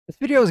This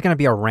video is going to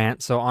be a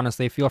rant, so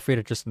honestly, feel free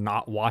to just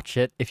not watch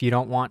it if you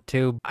don't want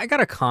to. I got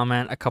a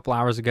comment a couple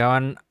hours ago,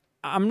 and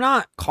I'm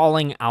not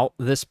calling out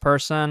this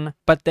person,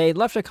 but they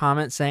left a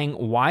comment saying,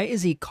 why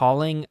is he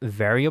calling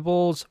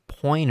variables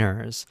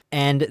pointers?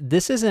 And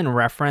this is in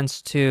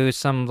reference to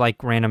some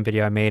like random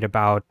video I made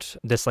about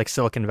this like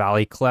Silicon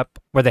Valley clip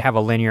where they have a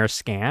linear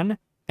scan.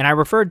 And I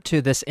referred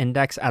to this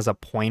index as a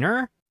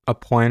pointer. A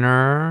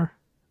pointer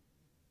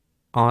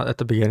at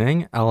the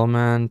beginning,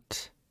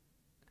 element,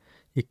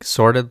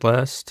 sorted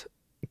list,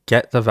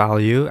 get the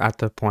value at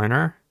the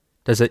pointer.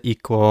 Does it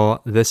equal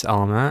this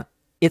element?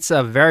 It's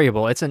a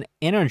variable. It's an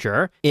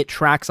integer. It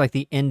tracks like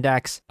the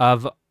index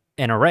of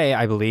an array,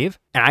 I believe,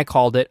 and I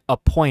called it a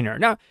pointer.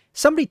 Now,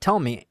 somebody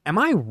tell me, am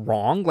I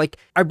wrong? Like,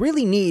 I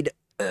really need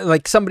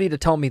like somebody to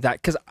tell me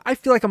that, because I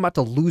feel like I'm about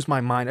to lose my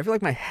mind. I feel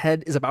like my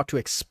head is about to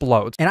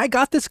explode. And I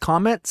got this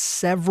comment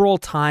several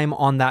times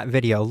on that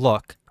video.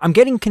 Look, I'm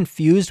getting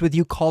confused with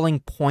you calling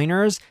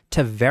pointers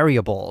to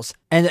variables.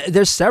 And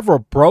there's several.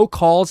 Bro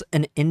calls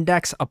an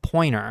index a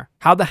pointer.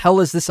 How the hell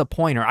is this a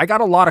pointer? I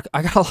got a lot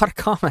of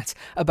comments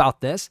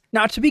about this.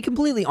 Now, to be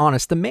completely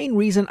honest, the main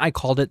reason I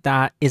called it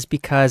that is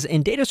because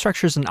in data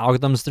structures and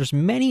algorithms, there's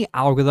many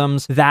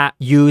algorithms that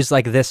use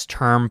like this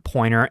term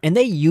pointer, and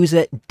they use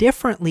it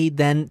differently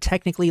than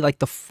technically like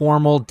the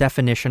formal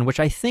definition, which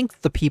I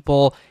think the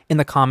people in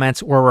the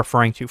comments were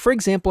referring to. For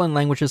example, in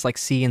languages like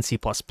C and C++,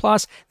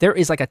 there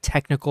is like a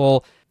technical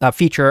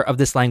feature of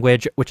this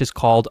language, which is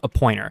called a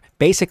pointer.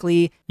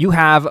 Basically, you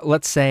have,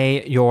 let's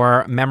say,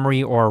 your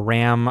memory or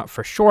RAM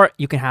for short.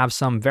 You can have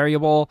some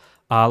variable,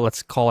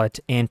 let's call it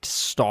int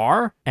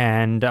star,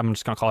 and I'm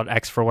just going to call it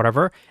X for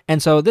whatever.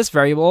 And so this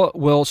variable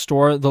will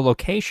store the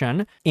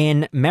location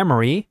in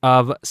memory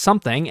of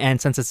something. And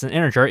since it's an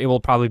integer, it will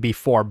probably be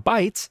 4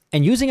 bytes.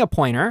 And using a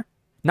pointer,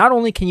 not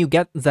only can you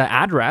get the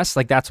address,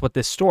 like that's what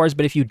this stores,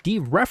 but if you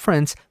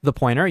dereference the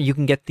pointer, you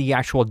can get the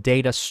actual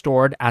data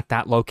stored at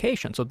that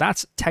location. So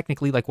that's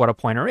technically like what a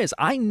pointer is.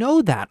 I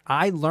know that.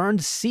 I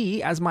learned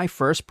C as my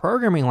first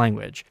programming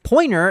language.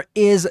 Pointer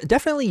is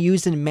definitely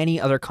used in many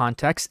other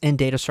contexts in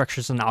data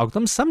structures and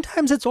algorithms.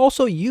 Sometimes it's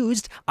also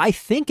used, I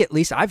think at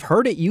least I've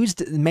heard it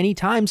used many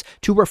times,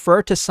 to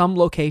refer to some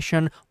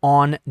location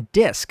on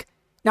disk.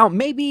 Now,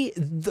 maybe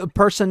the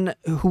person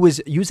who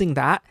was using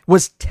that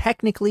was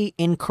technically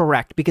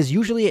incorrect, because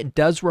usually it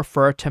does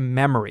refer to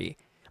memory.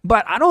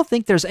 But I don't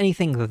think there's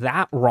anything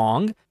that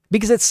wrong,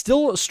 because it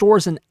still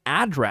stores an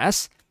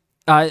address,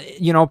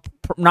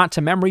 not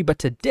to memory, but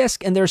to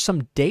disk, and there's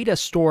some data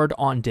stored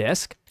on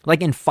disk.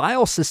 Like in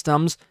file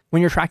systems,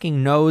 when you're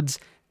tracking nodes,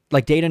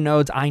 like data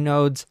nodes,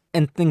 inodes,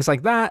 and things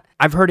like that,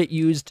 I've heard it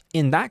used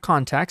in that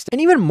context. And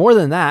even more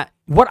than that,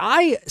 what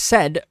I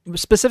said,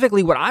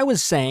 specifically what I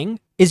was saying,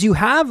 is you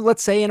have,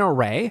 let's say, an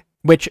array,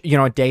 which,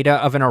 data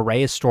of an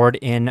array is stored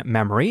in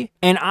memory.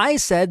 And I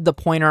said the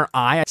pointer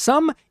I,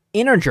 some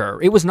integer.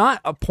 It was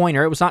not a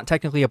pointer. It was not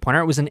technically a pointer.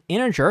 It was an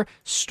integer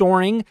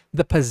storing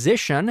the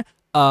position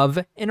of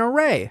an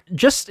array.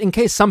 Just in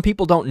case some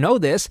people don't know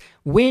this,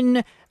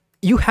 when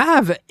you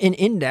have an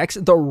index,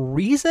 the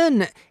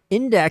reason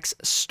index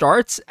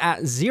starts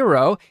at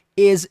 0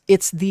 is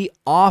it's the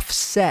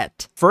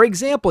offset. For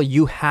example,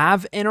 you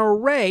have an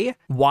array.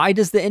 Why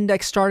does the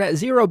index start at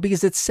 0?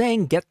 Because it's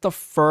saying get the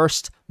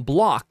first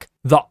block.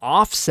 The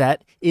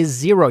offset is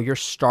 0. You're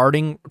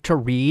starting to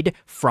read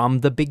from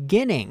the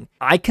beginning.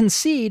 I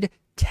concede,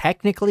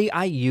 technically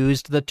I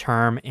used the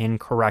term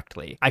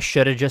incorrectly. I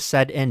should have just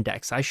said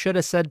index. I should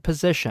have said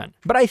position.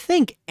 But I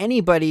think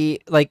anybody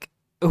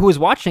who is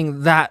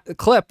watching that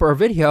clip or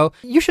video,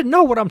 you should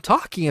know what I'm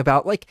talking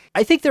about. Like,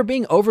 I think they're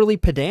being overly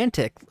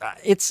pedantic.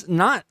 It's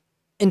not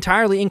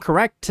entirely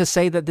incorrect to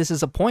say that this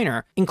is a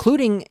pointer,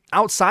 including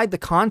outside the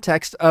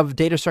context of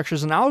data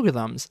structures and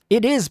algorithms.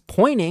 It is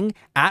pointing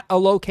at a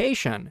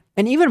location.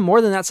 And even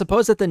more than that,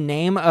 suppose that the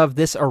name of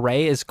this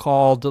array is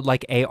called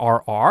like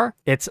ARR.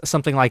 It's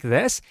something like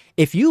this.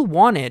 If you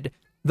wanted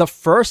the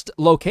first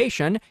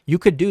location, you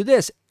could do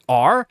this,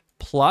 R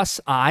plus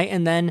I,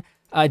 and then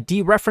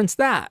dereference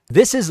that.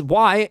 This is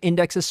why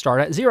indexes start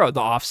at 0. The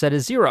offset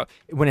is 0.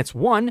 When it's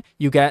 1,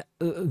 you get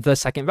the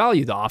second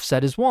value. The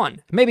offset is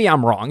 1. Maybe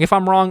I'm wrong. If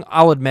I'm wrong,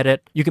 I'll admit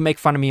it. You can make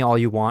fun of me all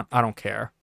you want. I don't care.